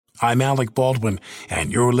I'm Alec Baldwin,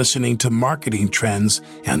 and you're listening to Marketing Trends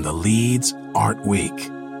and the Leads Art Week.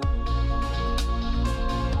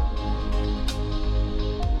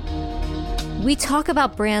 We talk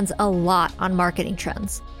about brands a lot on Marketing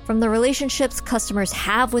Trends, from the relationships customers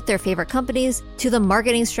have with their favorite companies to the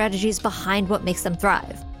marketing strategies behind what makes them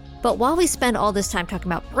thrive. But while we spend all this time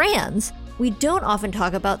talking about brands, we don't often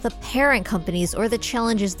talk about the parent companies or the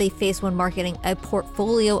challenges they face when marketing a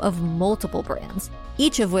portfolio of multiple brands,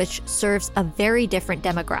 each of which serves a very different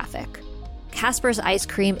demographic. Casper's Ice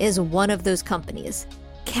Cream is one of those companies.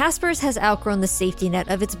 Casper's has outgrown the safety net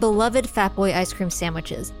of its beloved Fat Boy ice cream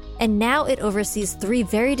sandwiches, and now it oversees 3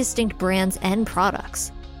 very distinct brands and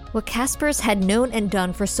products. What Casper's had known and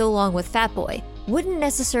done for so long with Fat Boy wouldn't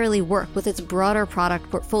necessarily work with its broader product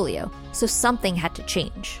portfolio, so something had to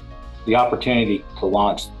change. The opportunity to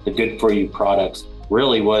launch the Good For You products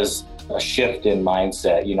really was a shift in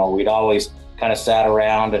mindset. We'd always kind of sat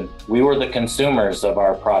around and we were the consumers of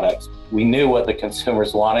our products. We knew what the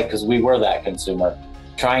consumers wanted because we were that consumer.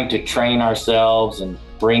 Trying to train ourselves and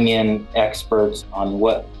bring in experts on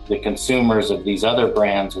what the consumers of these other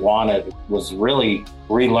brands wanted was really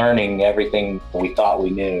relearning everything we thought we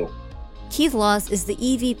knew. Keith Laws is the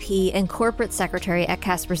EVP and Corporate Secretary at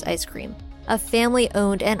Casper's Ice Cream, a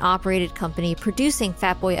family-owned and operated company producing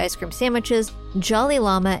Fat Boy ice cream sandwiches, Jolly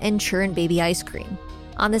Llama, and Churn Baby ice cream.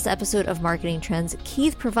 On this episode of Marketing Trends,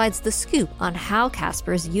 Keith provides the scoop on how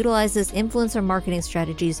Casper's utilizes influencer marketing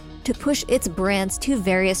strategies to push its brands to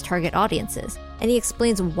various target audiences, and he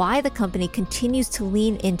explains why the company continues to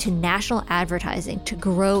lean into national advertising to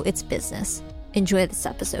grow its business. Enjoy this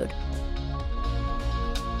episode.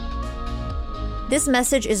 This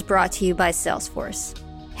message is brought to you by Salesforce.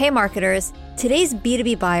 Hey marketers, today's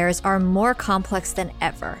B2B buyers are more complex than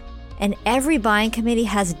ever, and every buying committee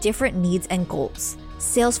has different needs and goals.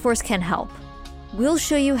 Salesforce can help. We'll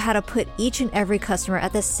show you how to put each and every customer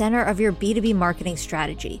at the center of your B2B marketing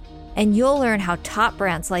strategy, and you'll learn how top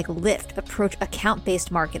brands like Lyft approach account-based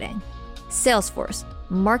marketing. Salesforce,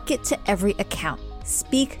 market to every account,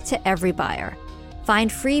 speak to every buyer.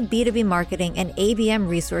 Find free B2B marketing and ABM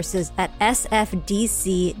resources at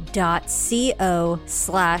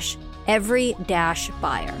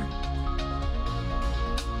sfdc.co/every-buyer.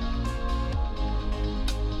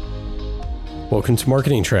 Welcome to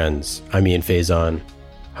Marketing Trends. I'm Ian Faison,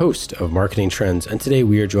 host of Marketing Trends, and today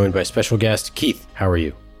we are joined by special guest Keith. How are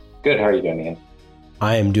you? Good. How are you doing, Ian?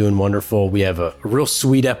 I am doing wonderful. We have a real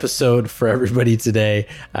sweet episode for everybody today.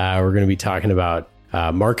 We're going to be talking about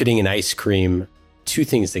marketing and ice cream, 2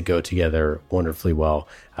 things that go together wonderfully well,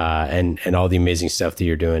 and all the amazing stuff that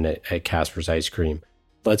you're doing at Casper's Ice Cream.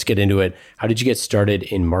 Let's get into it. How did you get started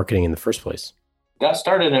in marketing in the first place? Got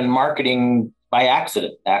started in marketing by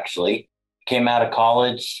accident, actually. Came out of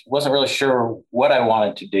college, wasn't really sure what I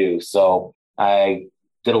wanted to do. So I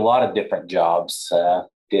did a lot of different jobs,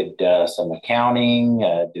 did some accounting,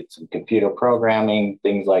 did some computer programming,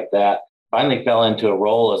 things like that. Finally fell into a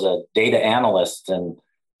role as a data analyst and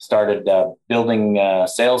started building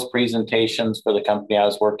sales presentations for the company I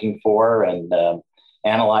was working for and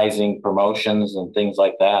analyzing promotions and things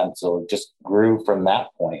like that. And so it just grew from that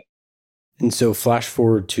point. And so flash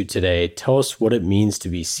forward to today, tell us what it means to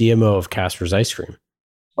be CMO of Casper's Ice Cream.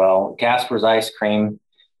 Well, Casper's Ice Cream,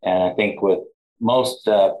 and I think with most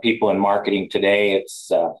people in marketing today,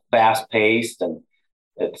 it's fast-paced and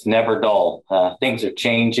it's never dull. Things are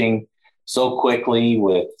changing so quickly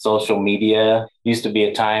with social media. Used to be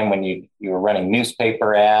a time when you were running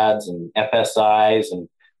newspaper ads and FSIs and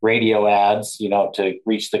radio ads, to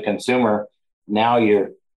reach the consumer. Now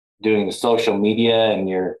you're doing the social media and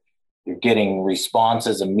you're getting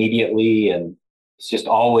responses immediately, and it's just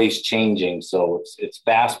always changing. So it's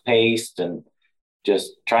fast paced, and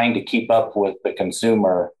just trying to keep up with the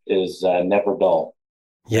consumer is never dull.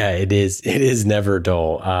 Yeah, it is. It is never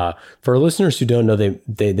dull. For our listeners who don't know,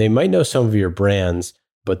 they might know some of your brands,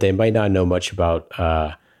 but they might not know much about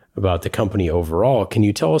the company overall. Can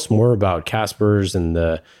you tell us more about Casper's and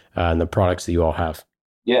the products that you all have?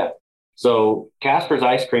 Yeah. So Casper's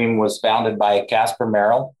Ice Cream was founded by Casper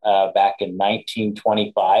Merrill back in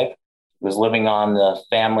 1925. He was living on the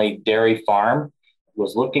family dairy farm,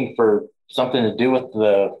 was looking for something to do with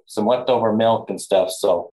some leftover milk and stuff.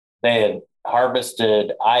 So they had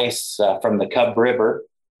harvested ice from the Cub River,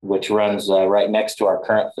 which runs right next to our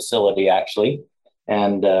current facility, actually.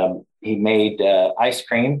 And he made ice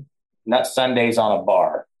cream, nut sundaes on a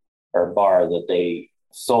bar that they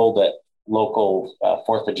sold at local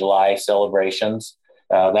 4th of July celebrations.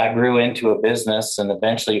 That grew into a business and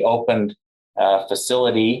eventually opened a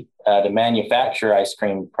facility to manufacture ice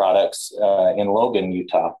cream products in Logan,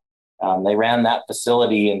 Utah. They ran that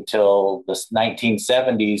facility until the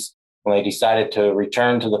 1970s when they decided to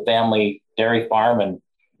return to the family dairy farm and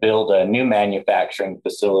build a new manufacturing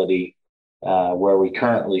facility where we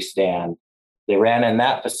currently stand. They ran in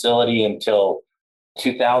that facility until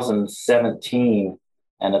 2017.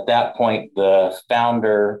 And at that point, the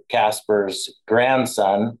founder, Casper's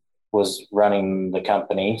grandson, was running the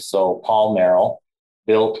company. So Paul Merrill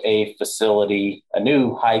built a facility, a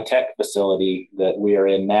new high-tech facility that we are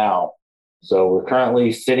in now. So we're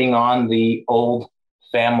currently sitting on the old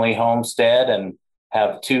family homestead and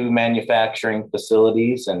have 2 manufacturing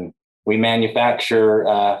facilities. And we manufacture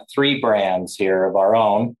 3 brands here of our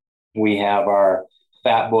own. We have our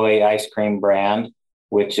Fat Boy ice cream brand,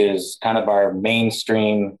 which is kind of our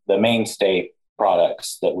mainstream, the mainstay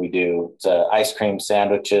products that we do. It's ice cream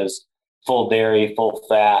sandwiches, full dairy, full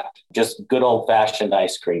fat, just good old fashioned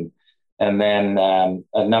ice cream. And then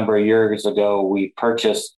a number of years ago, we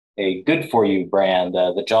purchased a Good For You brand,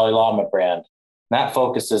 the Jolly Llama brand. That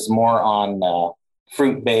focuses more on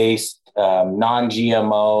fruit-based,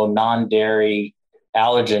 non-GMO, non-dairy,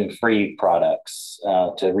 allergen-free products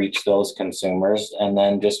to reach those consumers. And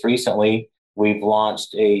then just recently, we've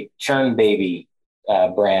launched a Churn Baby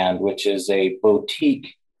brand, which is a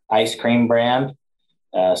boutique ice cream brand,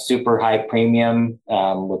 super high premium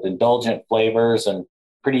with indulgent flavors and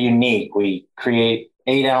pretty unique. We create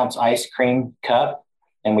 8-ounce ice cream cup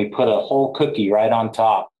and we put a whole cookie right on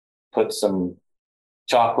top, put some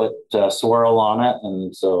chocolate swirl on it.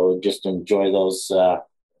 And so just enjoy those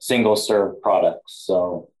single serve products.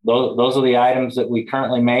 So those are the items that we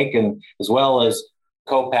currently make, and as well as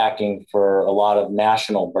co-packing for a lot of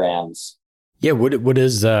national brands. Yeah, what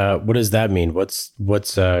does that mean? What's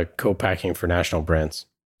co-packing for national brands?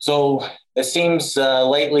 So it seems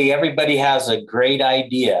lately everybody has a great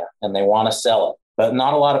idea and they want to sell it, but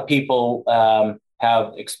not a lot of people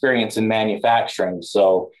have experience in manufacturing.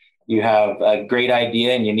 So you have a great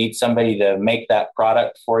idea and you need somebody to make that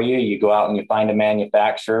product for you. You go out and you find a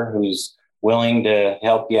manufacturer who's willing to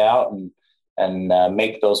help you out and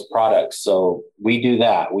make those products. So we do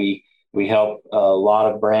that. We help a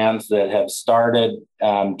lot of brands that have started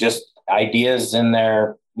just ideas in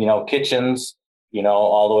their, kitchens,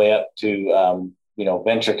 all the way up to,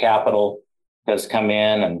 venture capital has come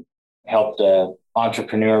in and helped the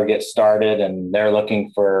entrepreneur get started, and they're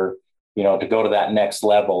looking for, to go to that next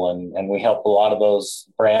level. And we help a lot of those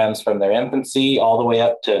brands from their infancy all the way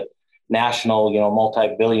up to national,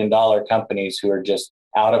 multi-billion-dollar companies who are just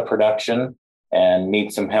out of production and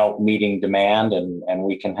need some help meeting demand. And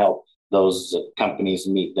we can help those companies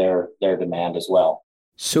meet their demand as well.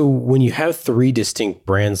 So when you have 3 distinct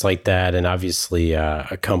brands like that, and obviously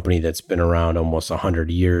a company that's been around almost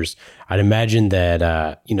 100 years, I'd imagine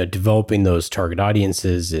that, developing those target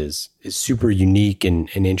audiences is super unique and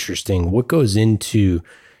interesting. What goes into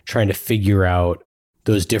trying to figure out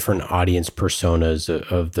those different audience personas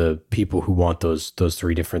of the people who want those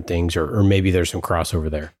 3 different things, or maybe there's some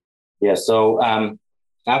crossover there? Yeah. So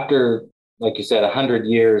after, like you said, 100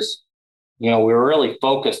 years, we were really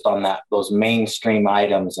focused on those mainstream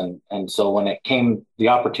items. And so when the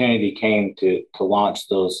opportunity came to launch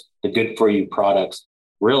the Good For You products,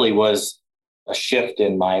 really was a shift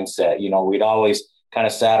in mindset. We'd always kind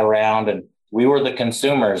of sat around and we were the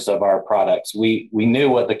consumers of our products. We knew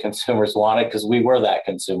what the consumers wanted because we were that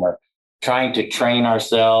consumer, trying to train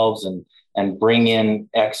ourselves and bring in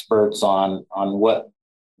experts on what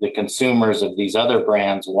the consumers of these other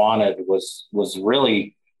brands wanted was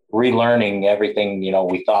really relearning everything,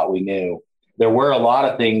 we thought we knew. There were a lot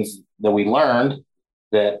of things that we learned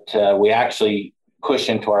that we actually push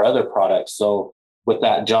into our other products. So with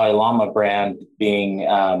that Jolly Llama brand being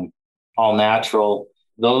all natural,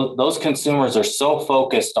 those consumers are so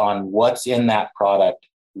focused on what's in that product.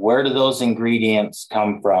 Where do those ingredients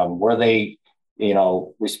come from? Were they,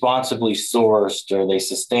 responsibly sourced? Are they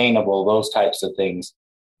sustainable? Those types of things.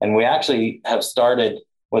 And we actually have started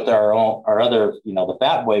with our other, the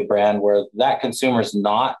Fat Boy brand, where that consumer is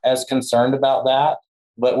not as concerned about that,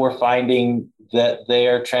 but we're finding that they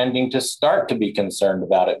are trending to start to be concerned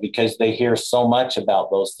about it because they hear so much about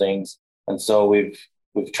those things. And so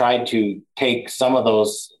we've tried to take some of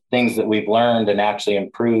those things that we've learned and actually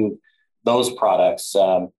improve those products,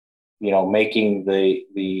 making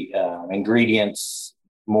the ingredients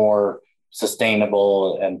more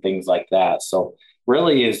sustainable and things like that. So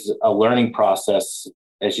really is a learning process.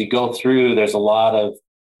 As you go through, there's a lot of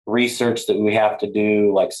research that we have to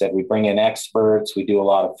do. Like I said, we bring in experts, we do a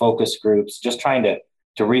lot of focus groups, just trying to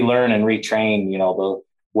relearn and retrain,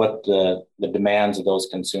 what the demands of those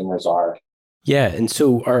consumers are. Yeah. And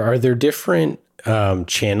so are there different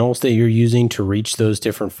channels that you're using to reach those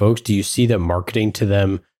different folks? Do you see that marketing to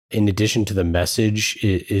them, in addition to the message,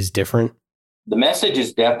 is different? The message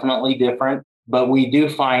is definitely different, but we do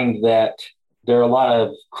find that there are a lot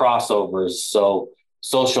of crossovers. So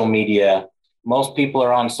social media, most people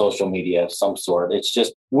are on social media of some sort. It's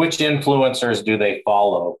just which influencers do they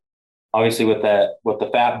follow? Obviously, with the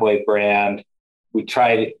Fat Boy brand, we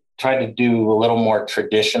try to do a little more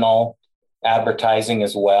traditional advertising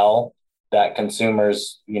as well. That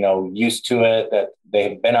consumers, used to it, that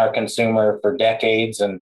they've been our consumer for decades,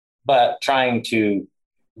 but trying to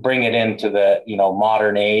bring it into the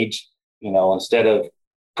modern age. Instead of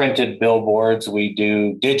printed billboards, we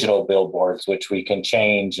do digital billboards, which we can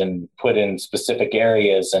change and put in specific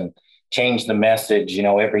areas and change the message,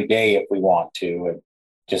 every day if we want to, and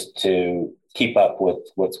just to keep up with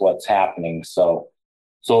what's happening. So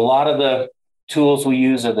a lot of the tools we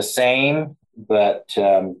use are the same, but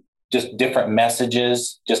just different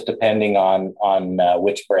messages, just depending on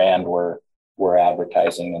which brand we're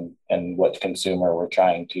advertising and what consumer we're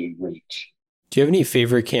trying to reach. Do you have any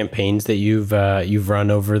favorite campaigns that you've run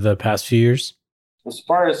over the past few years? As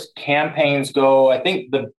far as campaigns go, I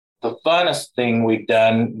think the funnest thing we've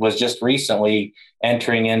done was just recently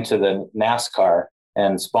entering into the NASCAR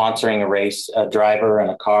and sponsoring a race, a driver and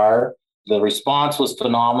a car. The response was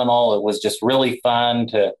phenomenal. It was just really fun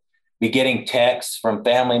to be getting texts from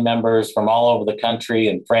family members from all over the country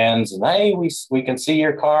and friends, and hey, we can see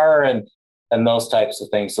your car and those types of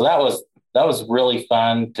things. So that was really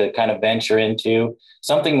fun to kind of venture into,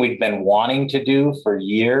 something we'd been wanting to do for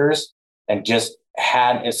years and just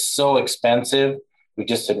it's so expensive. We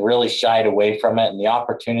just had really shied away from it, and the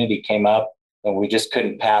opportunity came up and we just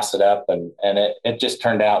couldn't pass it up. And it just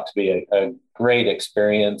turned out to be a great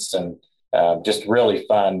experience and just really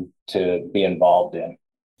fun to be involved in.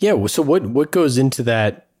 Yeah. So what goes into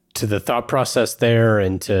that, to the thought process there,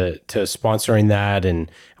 and to sponsoring that,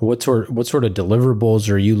 and what sort of deliverables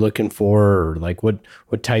are you looking for, or like what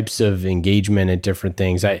types of engagement and different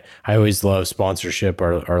things? I always love sponsorship.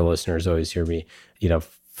 Our listeners always hear me,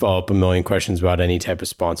 follow up a million questions about any type of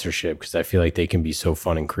sponsorship, because I feel like they can be so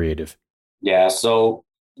fun and creative. Yeah. So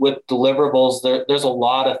with deliverables, there's a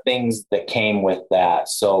lot of things that came with that.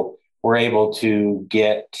 So we're able to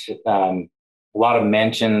get a lot of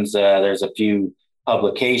mentions. There's a few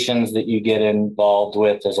publications that you get involved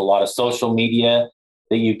with. There's a lot of social media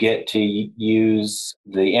that you get to use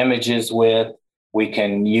the images with. We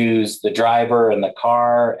can use the driver and the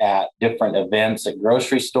car at different events at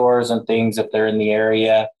grocery stores and things if they're in the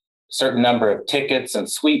area. Certain number of tickets and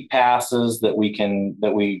suite passes that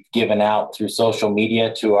we've given out through social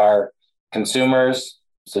media to our consumers.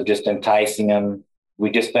 So just enticing them.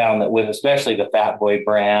 We just found that with especially the Fat Boy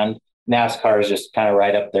brand, NASCAR is just kind of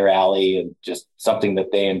right up their alley and just something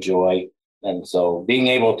that they enjoy. And so being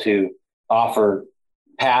able to offer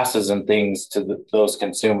passes and things to those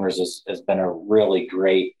consumers has been a really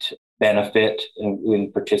great benefit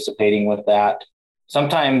in participating with that.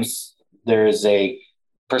 Sometimes there's a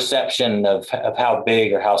perception of how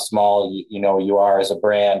big or how small you are as a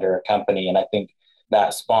brand or a company. And I think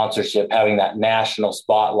that sponsorship, having that national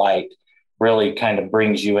spotlight, really kind of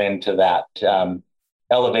brings you into that,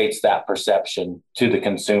 elevates that perception to the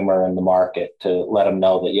consumer and the market, to let them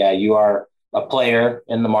know that, yeah, you are a player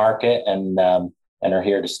in the market and are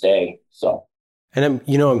here to stay. So, and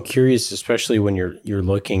I'm curious, especially when you're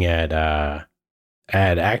looking at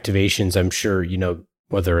activations. I'm sure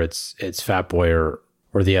whether it's Fat Boy or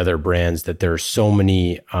the other brands, that there are so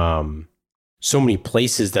many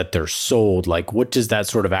places that they're sold. Like, what does that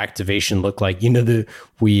sort of activation look like? You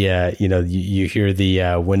hear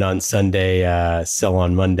the win on Sunday, sell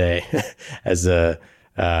on Monday as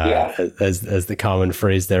as the common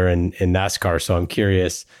phrase there in NASCAR. So I'm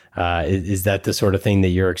curious, is that the sort of thing that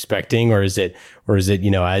you're expecting, or is it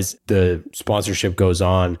as the sponsorship goes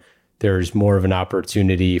on, there's more of an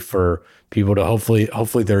opportunity for people to hopefully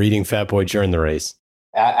they're eating Fat Boy during the race?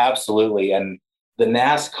 Absolutely. And the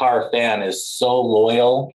NASCAR fan is so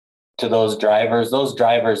loyal to those drivers. Those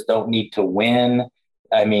drivers don't need to win.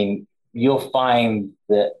 I mean, you'll find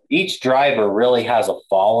that each driver really has a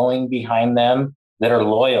following behind them that are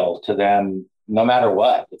loyal to them no matter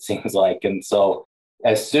what, it seems like. And so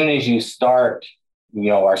as soon as you start,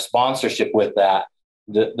 our sponsorship with that,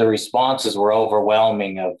 the responses were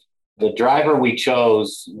overwhelming. Of the driver we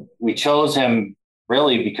chose him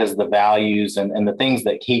really because the values and the things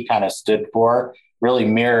that he kind of stood for really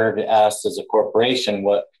mirrored us as a corporation,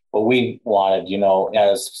 what we wanted,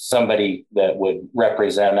 as somebody that would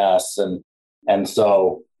represent us. And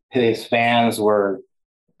so his fans were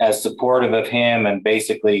as supportive of him, and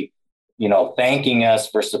basically, thanking us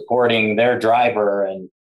for supporting their driver, and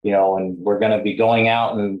and we're going to be going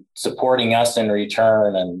out and supporting us in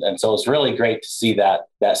return. And so it's really great to see that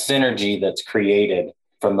synergy that's created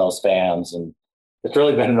from those fans. And it's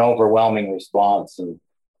really been an overwhelming response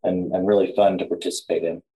and really fun to participate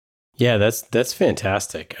in. Yeah, that's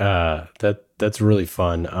fantastic. That's really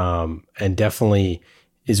fun. And definitely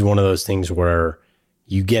is one of those things where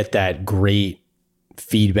you get that great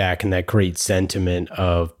feedback and that great sentiment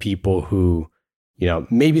of people who,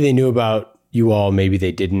 maybe they knew about you all, maybe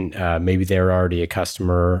they didn't, maybe they were already a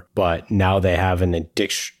customer, but now they have an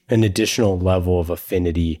additional level of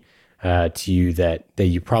affinity to you that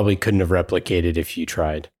you probably couldn't have replicated if you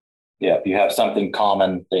tried. Yeah, if you have something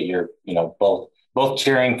common that you're, both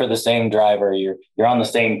cheering for the same driver, you're on the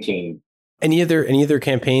same team. Any other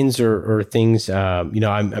campaigns or things?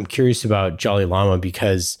 I'm curious about Jolly Llama,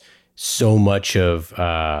 because so much of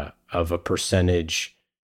a percentage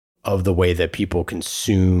of the way that people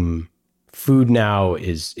consume food now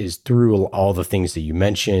is through all the things that you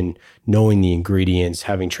mentioned, knowing the ingredients,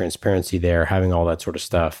 having transparency there, having all that sort of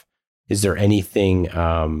stuff. Is there anything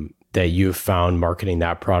that you've found marketing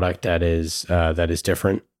that product that is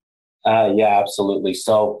different? Yeah, absolutely.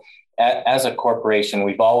 So as a corporation,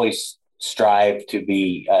 we've always strived to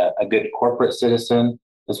be a good corporate citizen,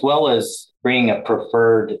 as well as being a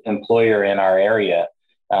preferred employer in our area,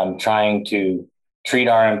 trying to treat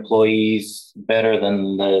our employees better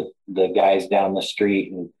than the guys down the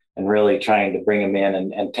street, and really trying to bring them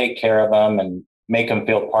in and take care of them and make them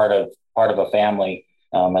feel part of a family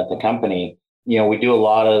at the company. We do a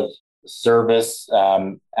lot of service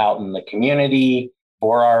out in the community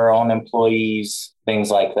for our own employees, things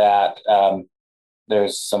like that.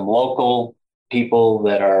 There's some local people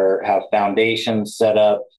that have foundations set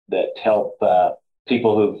up that help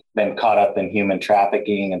people who've been caught up in human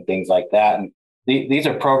trafficking and things like that. And these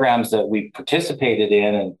are programs that we've participated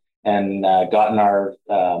in and gotten our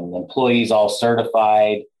employees all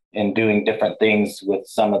certified in doing different things with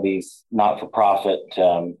some of these not-for-profit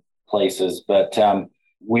places. But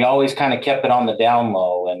we always kind of kept it on the down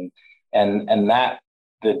low, and that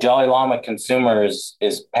the Jolly Llama consumer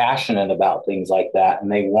is passionate about things like that,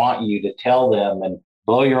 and they want you to tell them and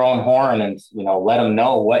blow your own horn and let them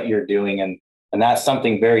know what you're doing, and that's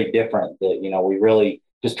something very different that we really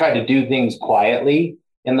just tried to do things quietly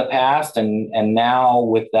in the past, and now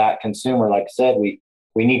with that consumer, like I said, we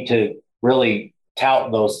need to really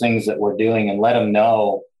tout those things that we're doing and let them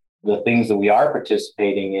know the things that we are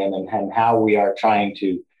participating in and how we are trying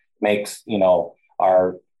to make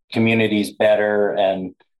our communities better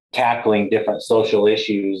and tackling different social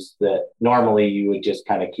issues that normally you would just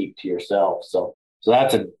kind of keep to yourself. So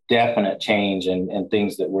that's a definite change in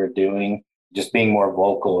things that we're doing, just being more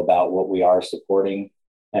vocal about what we are supporting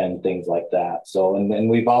and things like that. So, and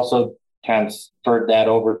we've also transferred that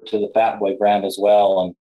over to the Fat Boy brand as well,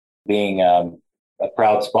 and being a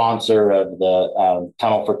proud sponsor of the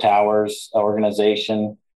Tunnel for Towers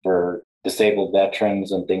organization for disabled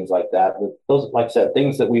veterans and things like that. Those, like I said,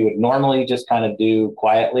 things that we would normally just kind of do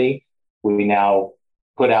quietly, we now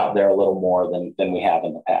put out there a little more than we have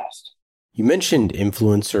in the past. You mentioned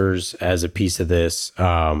influencers as a piece of this.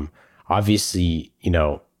 Obviously,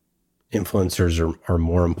 influencers are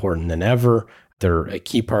more important than ever. They're a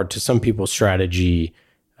key part to some people's strategy.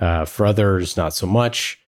 For others, not so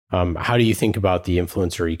much. How do you think about the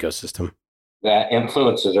influencer ecosystem?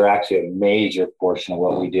 Influencers are actually a major portion of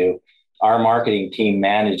what we do. Our marketing team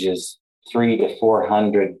manages 300 to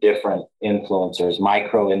 400 different influencers,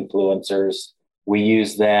 micro influencers. We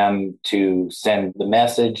use them to send the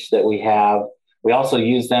message that we have. We also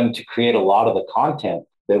use them to create a lot of the content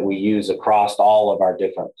that we use across all of our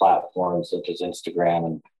different platforms, such as Instagram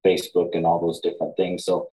and Facebook and all those different things.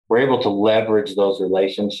 So we're able to leverage those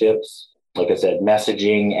relationships, like I said,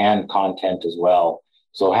 messaging and content as well.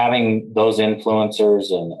 So having those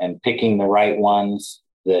influencers and picking the right ones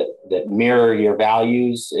that mirror your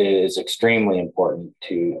values is extremely important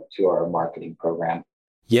to our marketing program.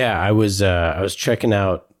 Yeah, I was checking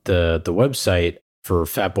out the website for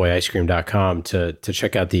fatboyicecream.com to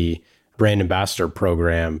check out the brand ambassador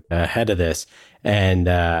program ahead of this. And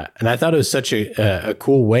I thought it was such a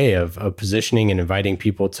cool way of positioning and inviting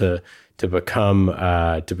people to become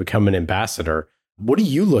an ambassador. What are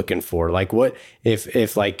you looking for? Like, what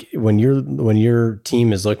if like when your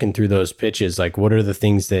team is looking through those pitches, like what are the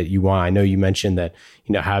things that you want? I know you mentioned that,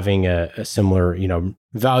 having a similar,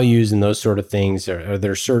 values and those sort of things. Are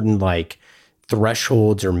there certain like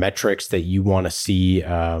thresholds or metrics that you want to see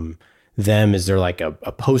them? Is there like a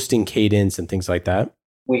posting cadence and things like that?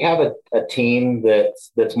 We have a team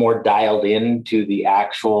that's more dialed into the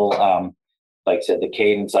actual like I said, the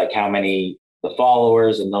cadence, like how many the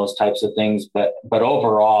followers and those types of things. But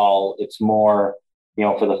overall, it's more,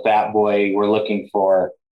 for the Fat Boy, we're looking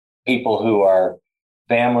for people who are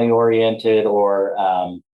family oriented or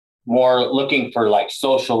more looking for like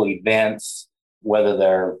social events, whether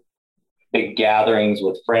they're big gatherings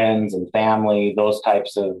with friends and family, those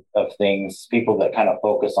types of things, people that kind of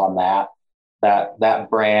focus on that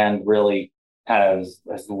brand really kind of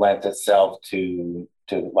has lent itself to,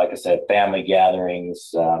 like I said, family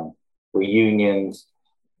gatherings, reunions,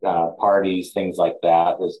 parties, things like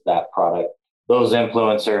that. Is that product, those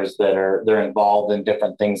influencers they're involved in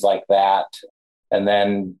different things like that. And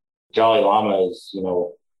then Jolly Llama is,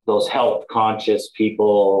 those health conscious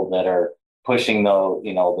people that are pushing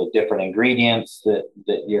the different ingredients that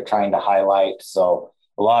you're trying to highlight. So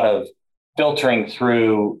a lot of filtering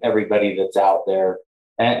through everybody that's out there,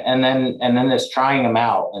 and then just trying them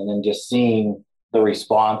out, and then just seeing the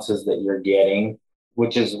responses that you're getting,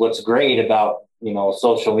 which is what's great about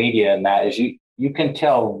social media, and that is you can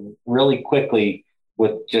tell really quickly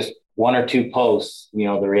with just one or two posts, the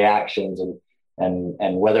reactions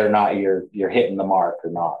and whether or not you're hitting the mark or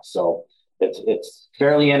not. So it's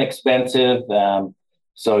fairly inexpensive,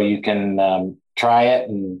 so you can try it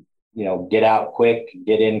and get out quick,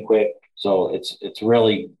 get in quick. So it's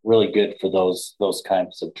really, really good for those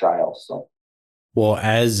kinds of trials. So, well,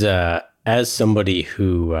 as somebody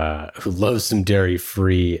who loves some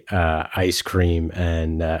dairy-free ice cream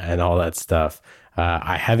and all that stuff,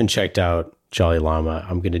 I haven't checked out Jolly Llama.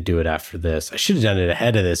 I'm going to do it after this. I should have done it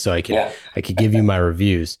ahead of this so I could give you my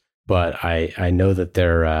reviews. But I know that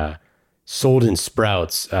they're sold in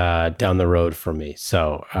Sprouts down the road from me,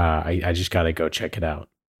 so I just got to go check it out.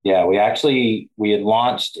 Yeah, we had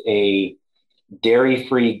launched a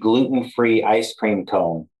dairy-free, gluten-free ice cream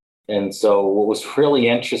cone. And so what was really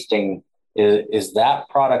interesting is that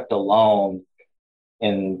product alone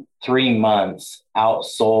in 3 months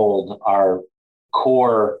outsold our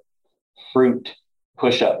core fruit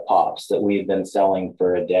push-up pops that we had been selling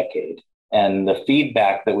for a decade. And the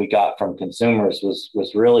feedback that we got from consumers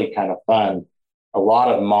was really kind of fun. A lot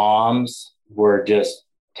of moms were just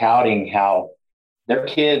touting how their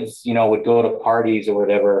kids, would go to parties or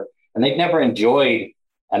whatever, and they'd never enjoyed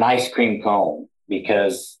an ice cream cone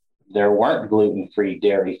because there weren't gluten-free,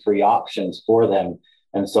 dairy-free options for them.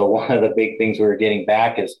 And so one of the big things we were getting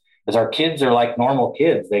back is our kids are like normal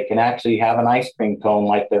kids. They can actually have an ice cream cone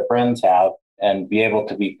like their friends have and be able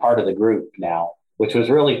to be part of the group now, which was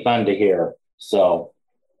really fun to hear. So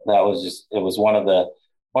that was it was one of the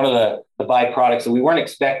byproducts that we weren't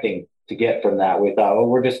expecting to get from that. We thought,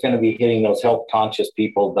 we're just going to be hitting those health conscious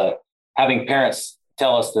people, but having parents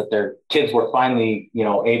tell us that their kids were finally,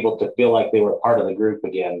 able to feel like they were part of the group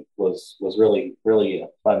again was really, really a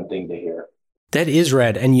fun thing to hear. That is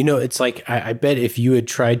rad. And, it's like, I bet if you had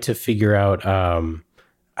tried to figure out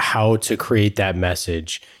how to create that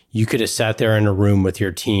message, you could have sat there in a room with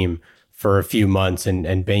your team for a few months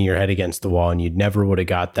and bang your head against the wall, and you never would have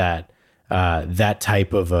got that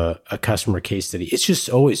type of a customer case study. It's just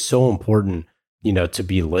always so important, to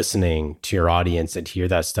be listening to your audience and to hear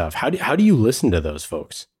that stuff. How do you listen to those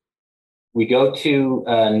folks? We go to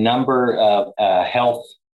a number of health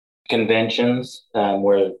conventions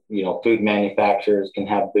where, food manufacturers can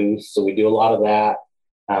have booths. So we do a lot of that,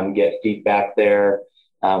 get feedback there.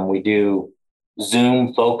 We do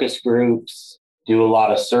Zoom focus groups, do a lot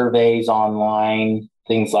of surveys online,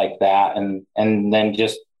 things like that. And then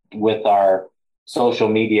just with our social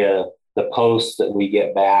media, the posts that we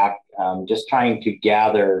get back, just trying to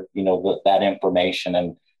gather, that information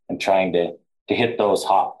and trying to hit those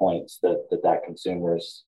hot points that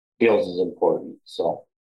consumers feels is important. So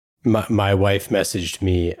my wife messaged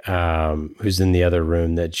me, who's in the other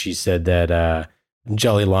room, that she said that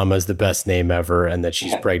Jolly Llama is the best name ever and that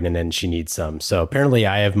she's pregnant and she needs some. So apparently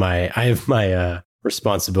I have my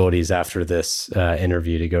responsibilities after this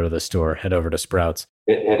interview to go to the store, head over to Sprouts.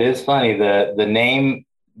 It is funny. The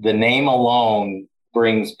name alone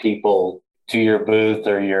brings people to your booth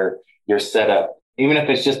or your setup. Even if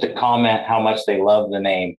it's just a comment how much they love the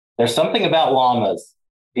name. There's something about llamas.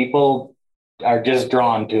 People are just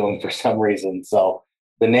drawn to them for some reason. So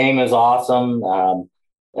the name is awesome.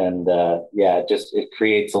 It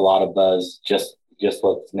creates a lot of buzz just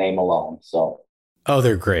with its name alone. So. Oh,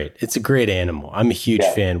 they're great. It's a great animal. I'm a huge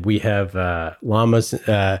fan. We have llamas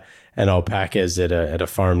and alpacas at a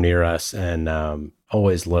farm near us, and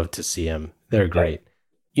always love to see them. They're great.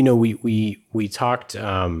 We talked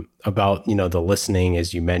about, the listening,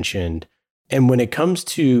 as you mentioned. And when it comes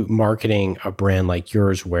to marketing a brand like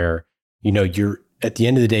yours, where, you're at the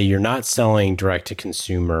end of the day, you're not selling direct to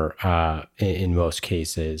consumer in most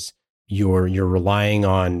cases. you're relying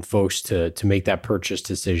on folks to make that purchase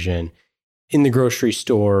decision in the grocery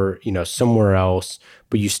store, somewhere else,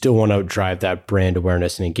 but you still want to drive that brand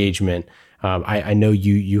awareness and engagement. I know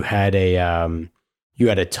you had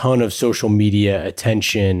a ton of social media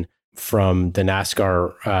attention from the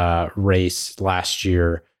NASCAR race last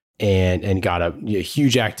year, and got a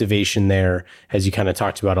huge activation there, as you kind of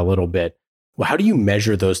talked about a little bit. Well, how do you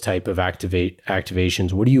measure those type of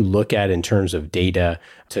activations? What do you look at in terms of data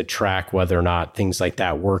to track whether or not things like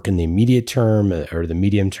that work in the immediate term or the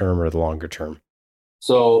medium term or the longer term?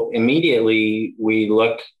 So immediately we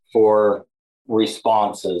look for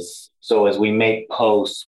responses. So as we make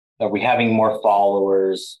posts, are we having more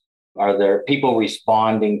followers? Are there people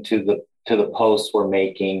responding to the posts we're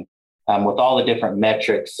making? With all the different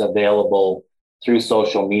metrics available through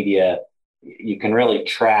social media, you can really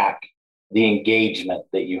track the engagement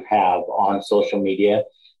that you have on social media.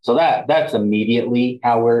 So that's immediately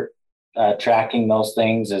how we're tracking those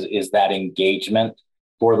things is that engagement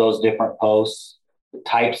for those different posts, the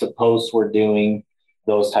types of posts we're doing,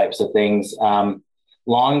 those types of things.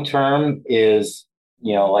 Long term is,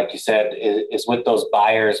 like you said, is with those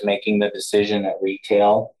buyers making the decision at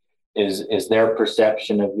retail, is their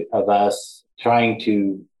perception of us, trying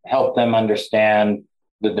to help them understand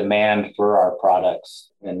the demand for our products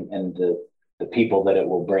and the people that it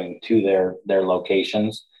will bring to their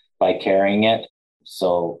locations by carrying it.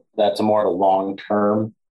 So that's a more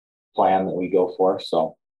long-term plan that we go for.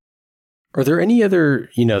 So, are there any other,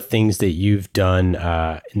 things that you've done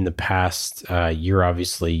in the past year?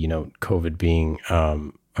 Obviously, COVID being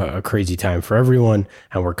a crazy time for everyone,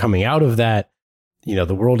 and we're coming out of that.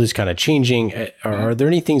 The world is kind of changing. Are there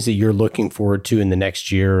any things that you're looking forward to in the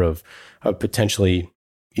next year of potentially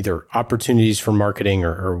either opportunities for marketing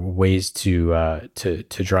or ways to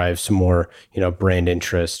drive some more, brand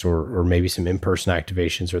interest or maybe some in-person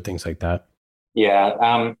activations or things like that?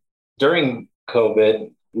 Yeah. During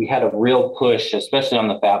COVID, we had a real push, especially on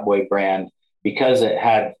the Fat Boy brand, because it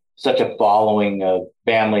had such a following of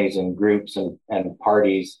families and groups and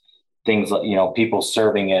parties, things like, people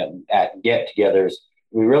serving it at get-togethers.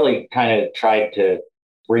 We really kind of tried to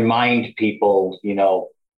remind people,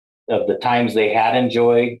 of the times they had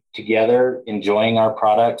enjoyed together, enjoying our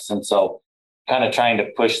products. And so kind of trying to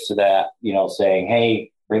push to that, saying,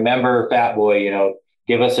 hey, remember Fat Boy,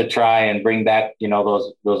 give us a try and bring back,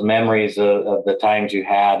 those memories of the times you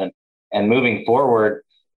had. And moving forward,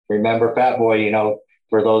 remember Fat Boy,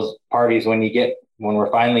 for those parties when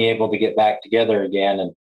we're finally able to get back together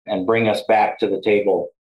again and bring us back to the table.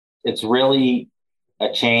 It's really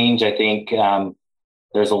a change. I think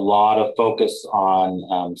there's a lot of focus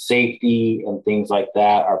on safety and things like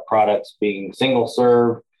that. Our products being single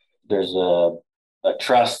serve, there's a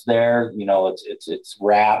trust there. It's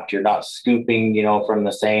wrapped. You're not scooping, from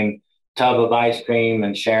the same tub of ice cream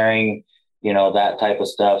and sharing, that type of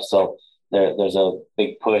stuff. So there's a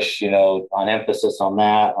big push, on emphasis on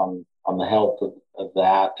that, on the health of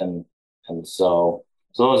that, and so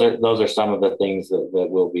those are some of the things that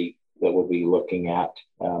we'll be looking at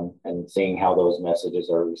and seeing how those messages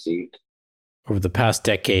are received. Over the past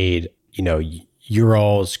decade, your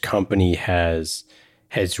all's company has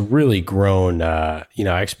really grown,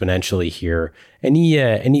 exponentially here.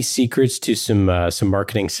 Any secrets to some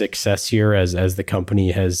marketing success here as the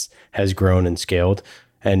company has grown and scaled,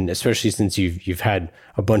 and especially since you've had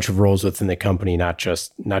a bunch of roles within the company, not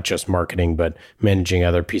just marketing, but managing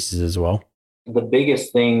other pieces as well? The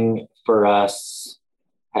biggest thing for us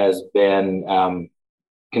has been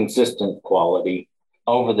consistent quality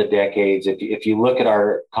over the decades. If you look at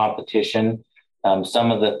our competition,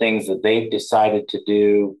 some of the things that they've decided to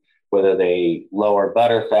do, whether they lower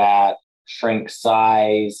butter fat, shrink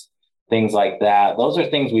size, things like that, those are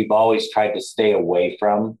things we've always tried to stay away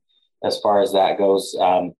from as far as that goes.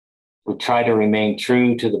 We try to remain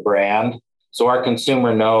true to the brand. So our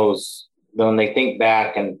consumer knows when they think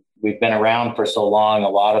back, and we've been around for so long, a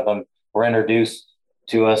lot of them were introduced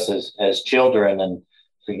to us as children and,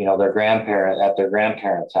 their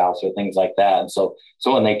grandparents' house or things like that. And so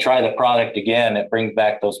when they try the product again, it brings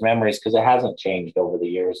back those memories because it hasn't changed over the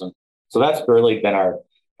years. And so that's really been our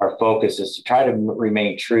focus, is to try to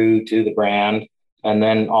remain true to the brand, and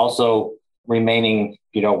then also remaining,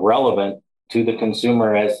 relevant to the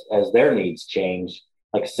consumer as their needs change.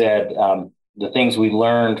 Like I said, the things we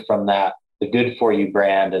learned from that, the Good For You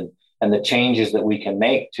brand and the changes that we can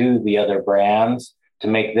make to the other brands to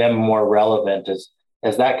make them more relevant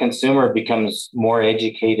as that consumer becomes more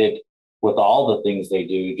educated with all the things they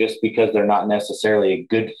do. Just because they're not necessarily a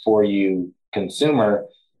Good For You consumer,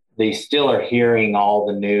 they still are hearing all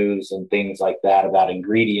the news and things like that about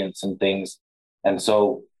ingredients and things. And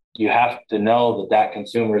so you have to know that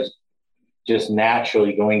consumer is just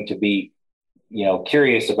naturally going to be,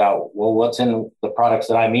 curious about, well, what's in the products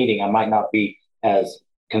that I'm eating. I might not be as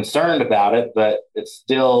concerned about it, but you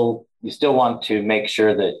still want to make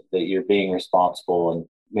sure that you're being responsible and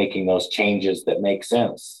making those changes that make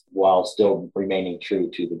sense while still remaining true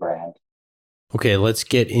to the brand. Okay, let's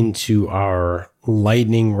get into our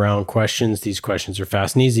lightning round questions. These questions are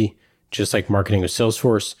fast and easy, just like marketing with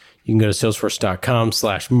Salesforce. You can go to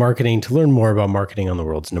salesforce.com/marketing to learn more about marketing on the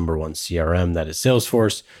world's #1 CRM. That is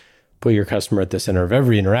Salesforce. Put your customer at the center of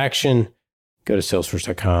every interaction. Go to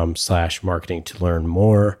salesforce.com/marketing to learn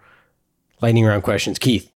more. Lightning round questions.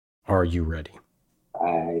 Keith, are you ready?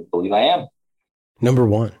 I believe I am. Number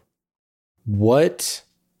 1, what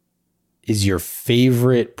is your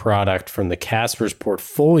favorite product from the Casper's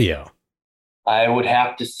portfolio? I would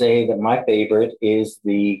have to say that my favorite is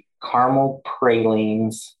the Caramel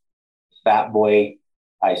Pralines Fat Boy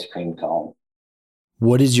ice cream cone.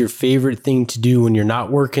 What is your favorite thing to do when you're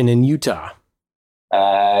not working in Utah?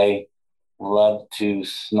 I love to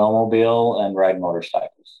snowmobile and ride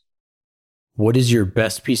motorcycles. What is your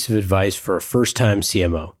best piece of advice for a first-time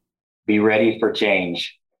CMO? Be ready for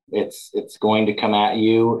change. It's going to come at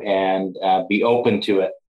you, and be open to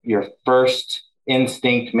it. Your first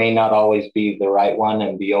instinct may not always be the right one,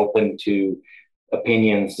 and be open to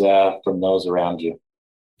opinions from those around you.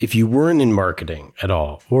 If you weren't in marketing at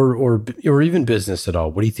all, or even business at all,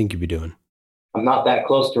 what do you think you'd be doing? I'm not that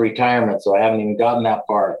close to retirement, so I haven't even gotten that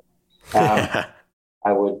far. I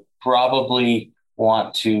would probably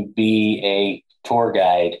want to be a tour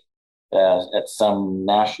guide at some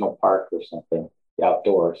national park or something,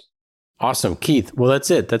 outdoors. Awesome, Keith. Well, that's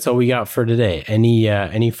it. That's all we got for today.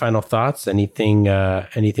 Any final thoughts? Anything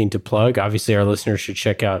to plug? Obviously, our listeners should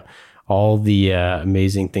check out all the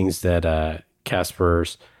amazing things that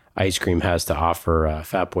Casper's ice cream has to offer.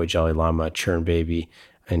 Fat Boy, Jolly Llama, Churn Baby,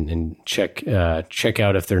 and check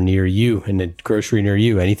out if they're near you, in a grocery near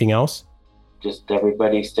you. Anything else? Just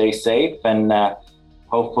everybody stay safe and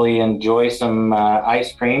hopefully enjoy some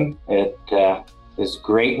ice cream. It is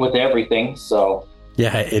great with everything. So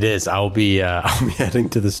yeah, it is. I'll be heading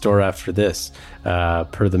to the store after this,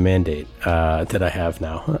 per the mandate that I have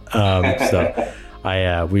now. So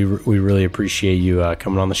we really appreciate you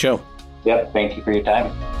coming on the show. Yep. Thank you for your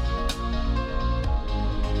time.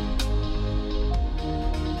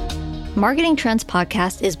 Marketing Trends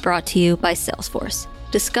Podcast is brought to you by Salesforce.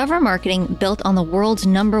 Discover marketing built on the world's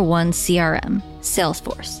 #1 CRM,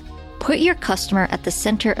 Salesforce. Put your customer at the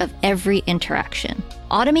center of every interaction.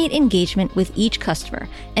 Automate engagement with each customer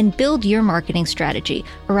and build your marketing strategy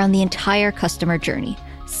around the entire customer journey.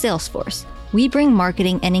 Salesforce. We bring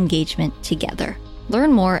marketing and engagement together.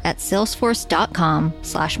 Learn more at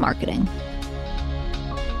salesforce.com/marketing.